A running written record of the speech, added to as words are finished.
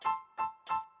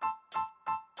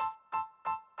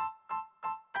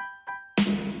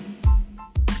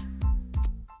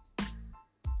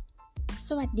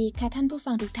สวัสดีค่ะท่านผู้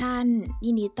ฟังทุกท่าน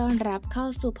ยินดีต้อนรับเข้า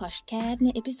สู่พอดแคสต์ใน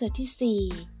เอพิโซดที่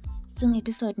4ซึ่งเอ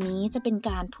พิโซดนี้จะเป็น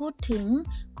การพูดถึง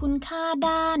คุณค่า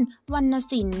ด้านวรรณ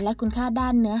ศิลป์และคุณค่าด้า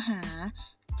นเนื้อหา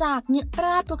จากนิร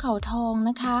าศภูเขาทอง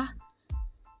นะคะ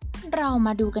เราม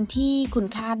าดูกันที่คุณ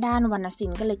ค่าด้านวรรณศิ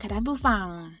ลป์กันเลยค่ะท่านผู้ฟัง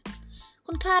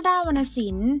คุณค่าด้านวรรณศิ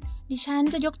ลป์ดิฉัน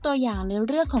จะยกตัวอย่างใน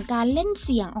เรื่องของการเล่นเ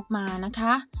สียงออกมานะค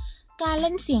ะการเ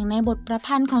ล่นเสียงในบทประ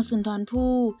พันธ์ของสุนทร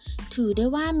ภู่ถือได้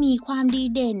ว่ามีความดี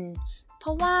เด่นเพร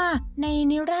าะว่าใน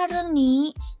นิราศเรื่องนี้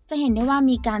จะเห็นได้ว่า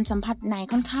มีการสัมผัสใน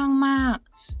ค่อนข้างมาก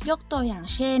ยกตัวอย่าง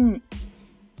เช่น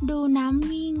ดูน้ำ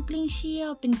วิ่งกลิ้งเชี่ยว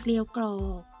เป็นเกลียวกรอ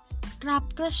กกรับ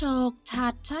กระโชกฉา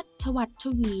ดชัดฉวัดเฉ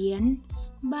วียน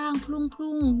บ้างพลุ่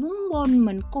งวุ่งวนเห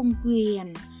มือนกงเกวียน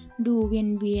ดูเ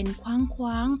วียนค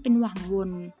ว้างเป็นหว่างว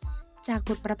นจากบ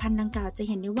ทประพันธ์ดังกล่าวจะ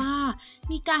เห็นได้ว่า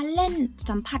มีการเล่น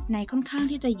สัมผัสในค่อนข้าง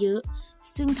ที่จะเยอะ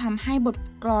ซึ่งทำให้บท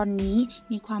กลอนนี้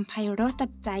มีความไพเราะจั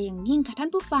บใจอย่างยิ่งค่ะท่าน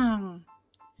ผู้ฟัง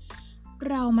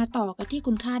เรามาต่อกันที่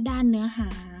คุณค่าด้านเนื้อหา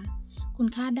คุณ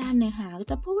ค่าด้านเนื้อหาก็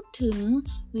จะพูดถึง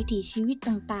วิถีชีวิต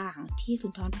ต่างๆที่สุ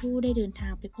นทรภู่ได้เดินทา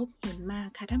งไปพบเห็นมา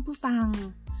ค่ะท่านผู้ฟัง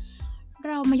เ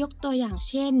รามายกตัวอย่าง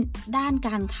เช่นด้านก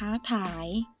ารค้าขาย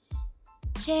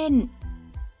เช่น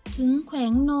ถึงแขว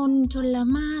งนนชล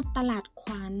มาศตลาดข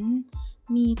วัญ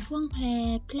มีพ่วงแพ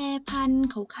พัน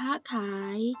เขาค้าขา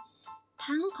ย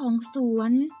ทั้งของสว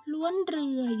นล้วนเรื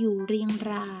ออยู่เรียง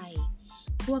ราย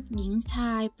พวกหญิงช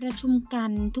ายประชุมกั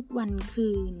นทุกวัน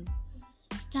คืน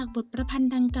จากบทประพัน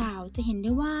ธ์ดังกล่าวจะเห็นไ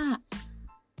ด้ว่า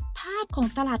ภาพของ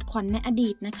ตลาดขวัญในอดี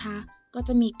ตนะคะก็จ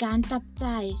ะมีการจับ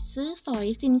จ่ายซื้อสอย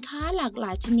สินค้าหลากหล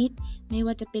ายชนิดไม่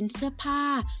ว่าจะเป็นเสื้อผ้า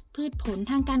พืชผล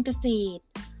ทางการเกษตร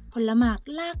ผลหมาก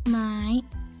ลากไม้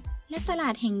และตลา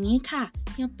ดแห่งนี้ค่ะ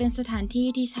ยังเป็นสถานที่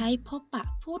ที่ใช้พบปะ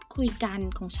พูดคุยกัน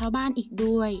ของชาวบ้านอีก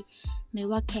ด้วยไม่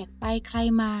ว่าแขกไปใคร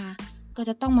มาก็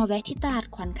จะต้องมาแวะที่ตลาด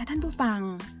ขวัญค่ะท่านผู้ฟัง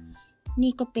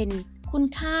นี่ก็เป็นคุณ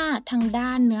ค่าทางด้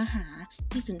านเนื้อหา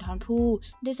ที่สุนทรภู่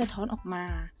ได้สะท้อนออกมา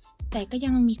แต่ก็ยั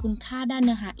งมีคุณค่าด้านเ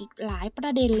นื้อหาอีกหลายปร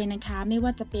ะเด็นเลยนะคะไม่ว่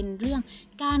าจะเป็นเรื่อง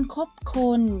การคบค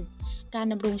นการ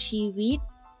ดำรงชีวิต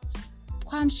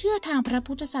ความเชื่อทางพระ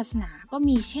พุทธศาสนาก็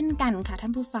มีเช่นกันค่ะท่า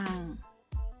นผู้ฟัง